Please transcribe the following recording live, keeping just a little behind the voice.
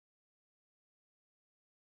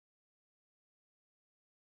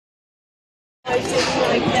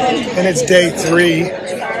And it's day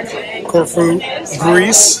 3, Corfu,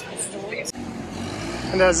 Greece.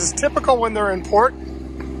 And as is typical when they're in port,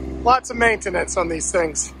 lots of maintenance on these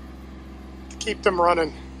things to keep them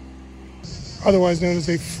running. Otherwise known as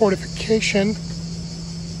a fortification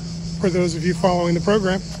for those of you following the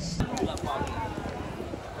program.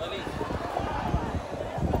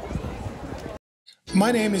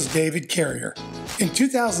 My name is David Carrier. In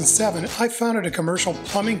 2007, I founded a commercial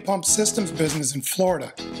plumbing pump systems business in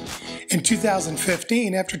Florida. In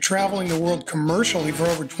 2015, after traveling the world commercially for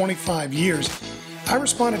over 25 years, I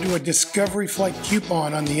responded to a Discovery Flight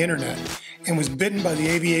coupon on the internet and was bitten by the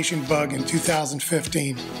aviation bug in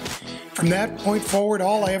 2015. From that point forward,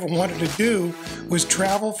 all I ever wanted to do was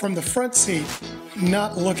travel from the front seat,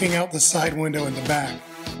 not looking out the side window in the back.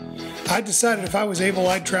 I decided if I was able,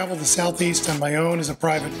 I'd travel the Southeast on my own as a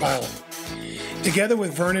private pilot. Together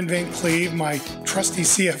with Vernon Van Cleve, my trusty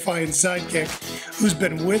CFI and sidekick, who's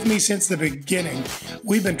been with me since the beginning,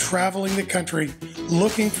 we've been traveling the country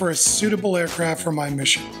looking for a suitable aircraft for my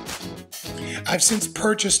mission. I've since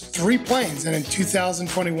purchased 3 planes and in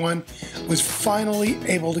 2021 was finally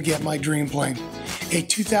able to get my dream plane, a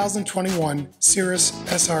 2021 Cirrus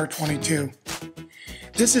SR-22.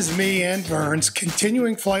 This is me and Vern's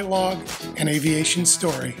continuing flight log and aviation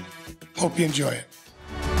story. Hope you enjoy it.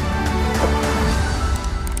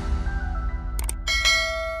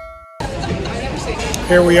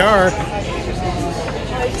 Here we are,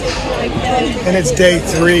 and it's day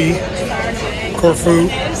 3, Corfu,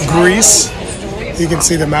 Greece. You can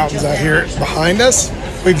see the mountains out here behind us.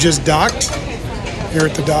 We've just docked here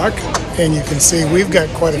at the dock, and you can see we've got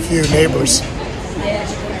quite a few neighbors.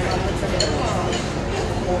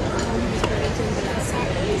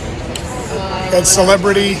 Got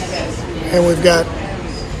Celebrity, and we've got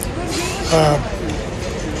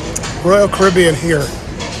Royal Caribbean here.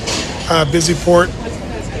 Busy port,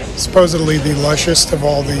 supposedly the lushest of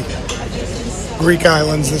all the Greek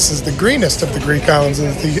islands. This is the greenest of the Greek islands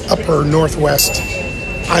in the upper northwest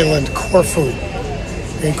island, Corfu,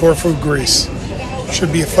 in Corfu, Greece.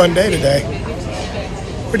 Should be a fun day today.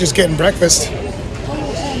 We're just getting breakfast,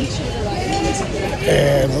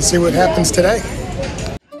 and let's see what happens today.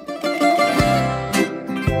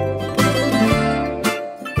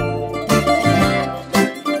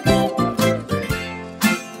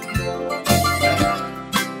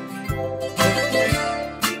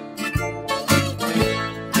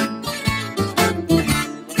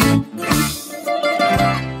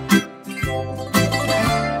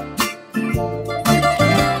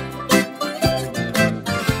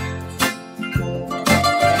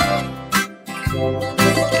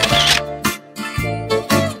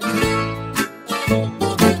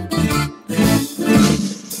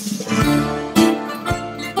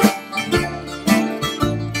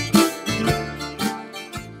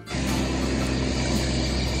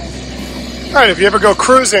 Alright, if you ever go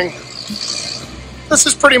cruising, this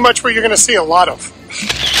is pretty much what you're going to see a lot of.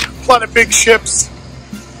 A lot of big ships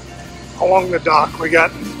along the dock. We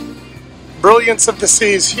got Brilliance of the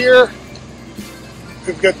Seas here.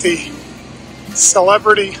 We've got the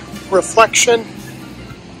Celebrity Reflection.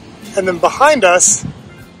 And then behind us,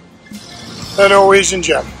 the Norwegian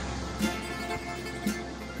Gem.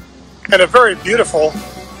 And a very beautiful,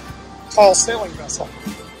 tall sailing vessel.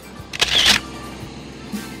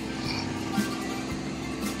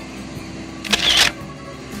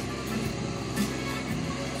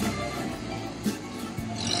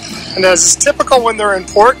 And as is typical when they're in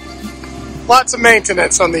port, lots of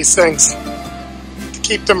maintenance on these things to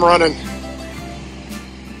keep them running.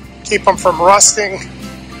 Keep them from rusting,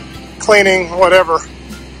 cleaning, whatever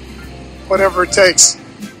it takes.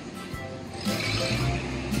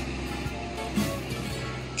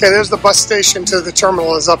 Okay, there's the bus station to the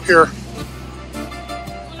terminal is up here.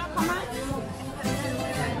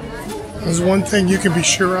 There's one thing you can be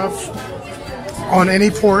sure of on any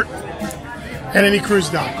port and any cruise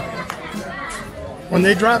dock. When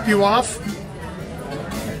they drop you off,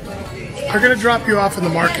 they're going to drop you off in the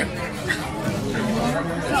market.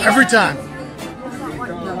 Every time.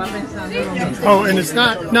 Oh, and it's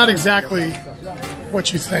not exactly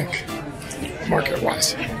what you think,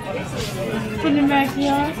 market-wise.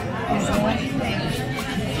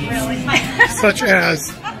 Such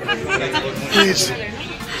as these.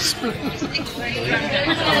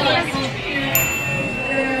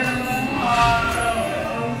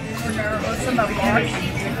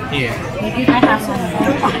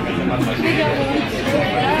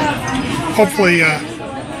 Hopefully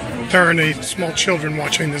there aren't any small children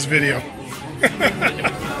watching this video.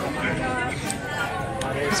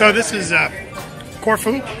 So this is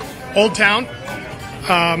Corfu, Old Town.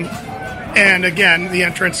 And again, the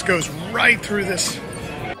entrance goes right through this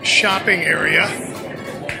shopping area.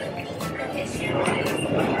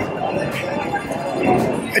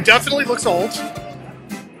 It definitely looks old.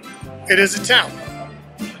 It is a town.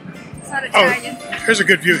 It's not Italian. Oh, here's a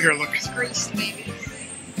good view here. Look. It's Greece, maybe.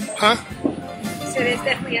 Huh? So it is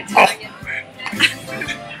definitely Italian.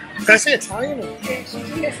 Did I say Italian?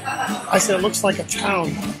 I said it looks like a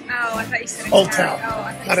town. Oh, I thought you said Old Italian. town, Oh,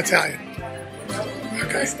 I thought not you said Italian.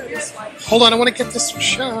 Okay. Let's go this way. Hold on, I want to get this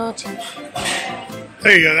shot.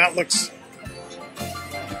 There you go. That looks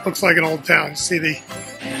like an old town. See the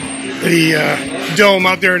dome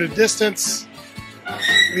out there in the distance.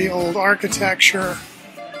 The old architecture.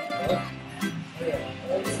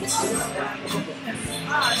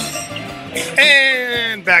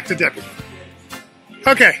 And back to Debbie.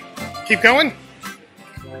 Okay, keep going.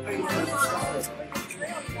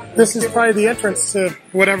 This is probably the entrance to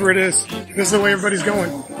whatever it is. This is the way everybody's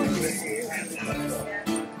going.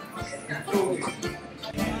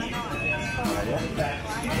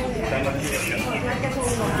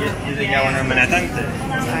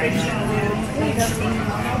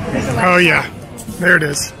 Oh yeah, there it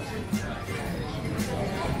is.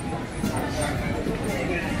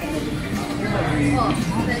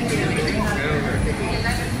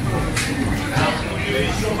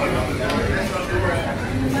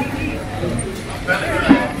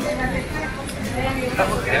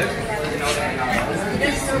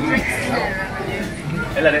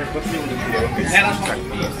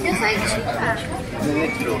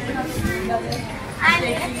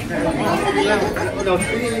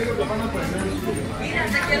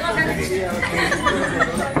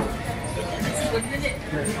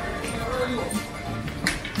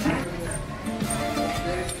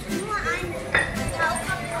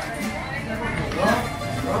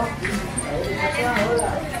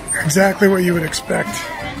 Exactly what you would expect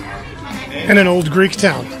in an old Greek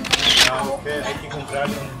town.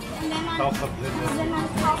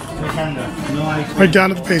 Right down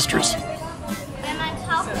to the pastries.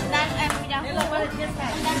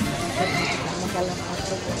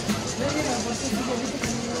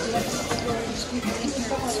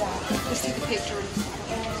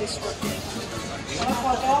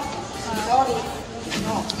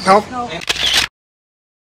 Nope.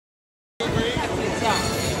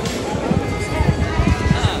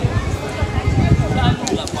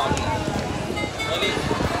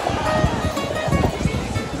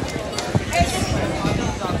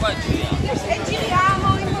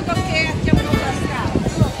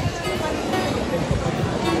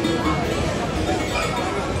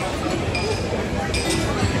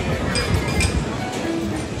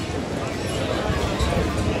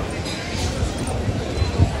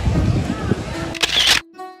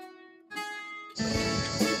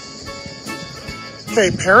 Okay,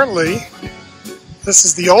 apparently this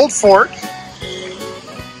is the old fort,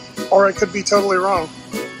 or I could be totally wrong,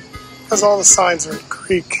 because all the signs are in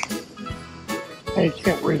Greek, and you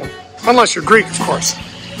can't read them, unless you're Greek, of course.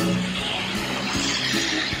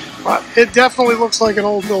 But it definitely looks like an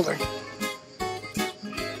old building.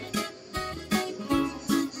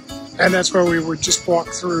 And that's where we would just walk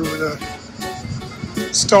through the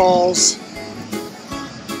stalls,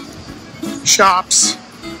 shops.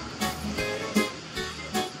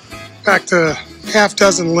 Packed a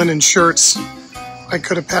half-dozen linen shirts. I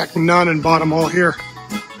could have packed none and bought them all here.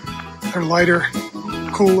 They're lighter,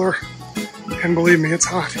 cooler, and believe me, it's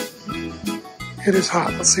hot. It is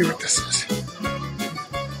hot. Let's see what this is.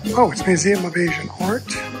 Oh, it's Museum of Asian Art.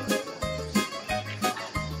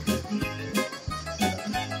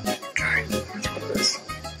 Okay, that's what it is.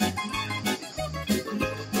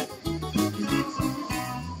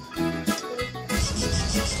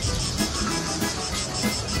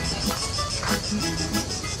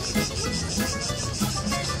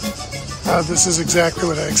 This is exactly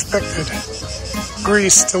what I expected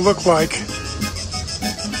Greece to look like.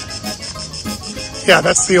 Yeah,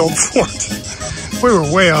 that's the old fort. We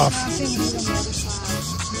were way off.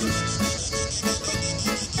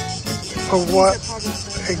 But what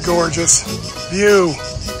a gorgeous view.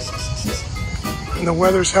 And the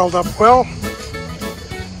weather's held up well.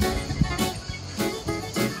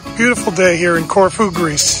 Beautiful day here in Corfu,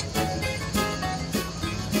 Greece.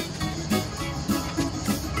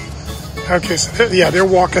 Okay, so yeah, they're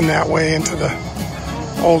walking that way into the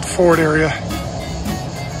old fort area.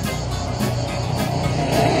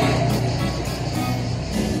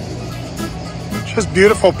 Just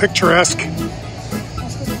beautiful, picturesque.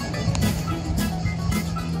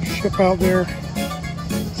 Ship out there,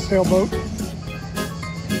 sailboat.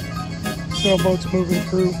 Sailboat's moving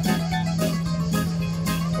through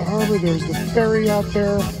the harbor. There's the ferry out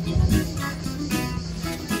there.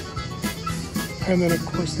 And then, of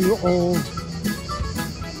course, the old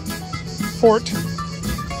fort,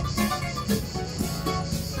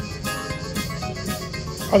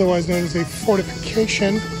 otherwise known as a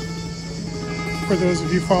fortification, for those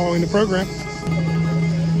of you following the program.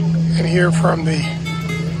 And here from the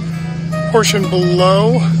portion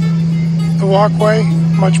below the walkway,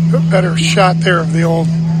 much better shot there of the old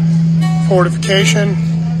fortification,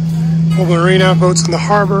 old marina, boats in the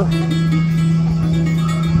harbor.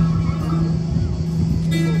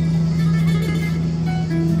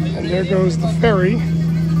 And there goes the ferry,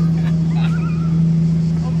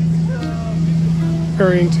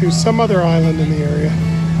 ferrying to some other island in the area.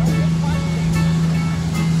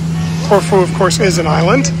 Corfu, of course, is an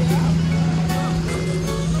island.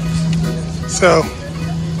 So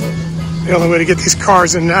the only way to get these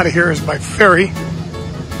cars in and out of here is by ferry.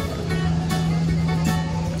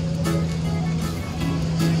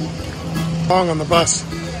 Long on the bus.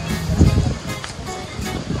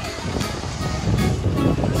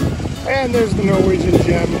 And there's the Norwegian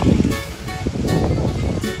Gem.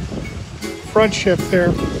 Front ship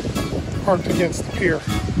there, parked against the pier.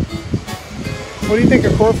 What do you think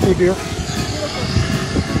of Corfu, dear?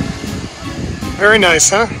 Very nice,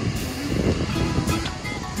 huh?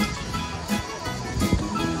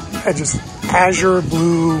 I just azure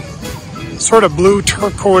blue, sort of blue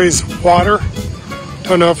turquoise water.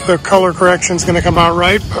 Don't know if the color correction is going to come out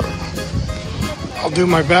right, but I'll do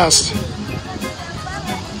my best.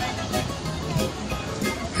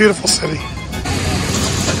 Beautiful city.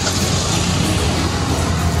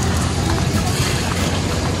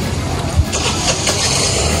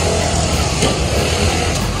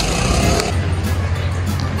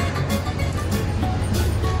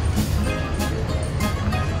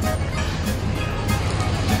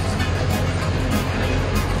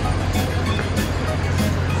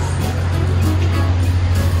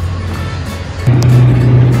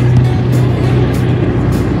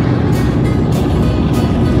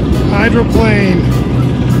 Hydroplane,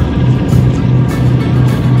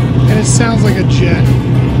 and it sounds like a jet,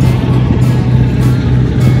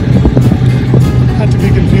 not to be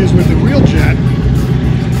confused with the real jet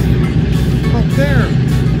up there.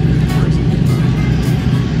 Where is it?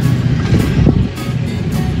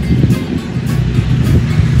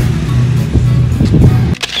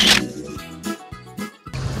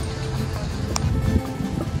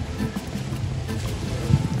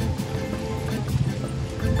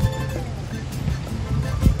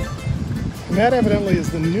 And that evidently is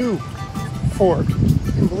the new fort. You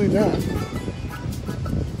can believe that.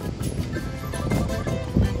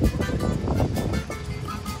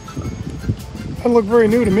 Doesn't look very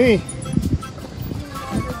new to me. In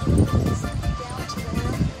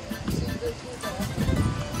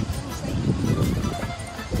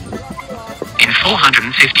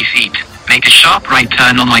 450 feet, make a sharp right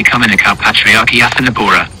turn on Ikomenica Patriarchy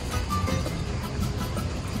Athanabora.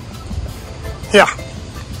 Yeah.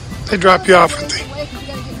 They drop you off at the...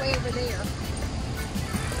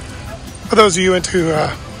 For those of you into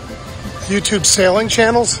YouTube sailing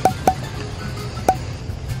channels,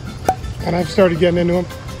 and I've started getting into them,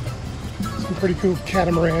 some pretty cool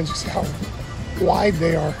catamarans. You see how wide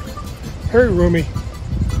they are. Very roomy.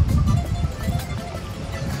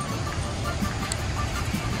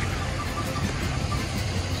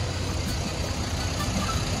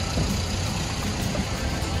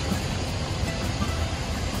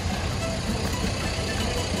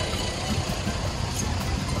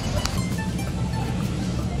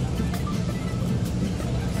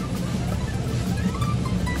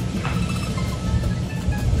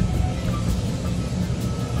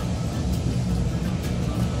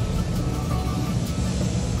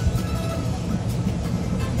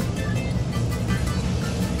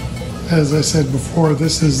 As I said before,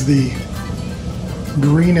 this is the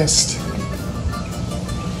greenest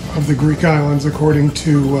of the Greek islands according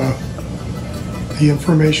to the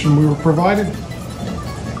information we were provided.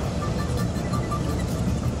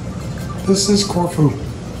 This is Corfu.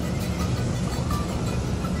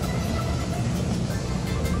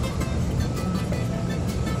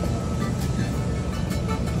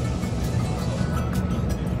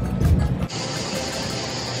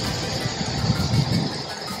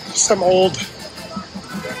 Some old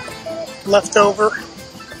leftover.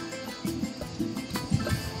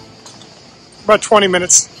 About 20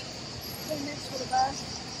 minutes. 10 minutes for the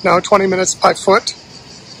bus? No, 20 minutes by foot.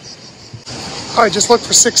 Oh, I just looked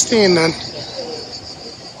for 16 then.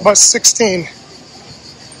 Bus 16.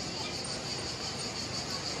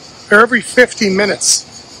 They're every 50 minutes.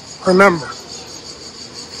 Remember.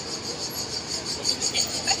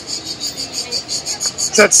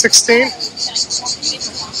 Is that 16?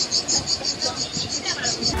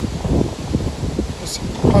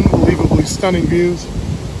 unbelievably stunning views,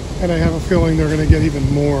 and I have a feeling they're going to get even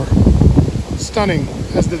more stunning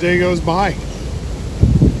as the day goes by.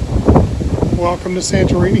 Welcome to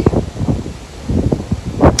Santorini.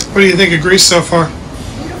 What do you think of Greece so far?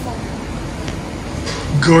 Beautiful.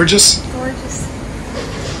 Gorgeous? Gorgeous.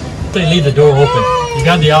 They leave the door open. You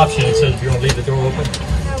got the option. It says if you want to leave the door open.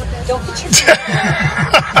 Don't put your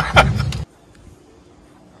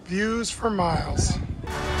Views for miles.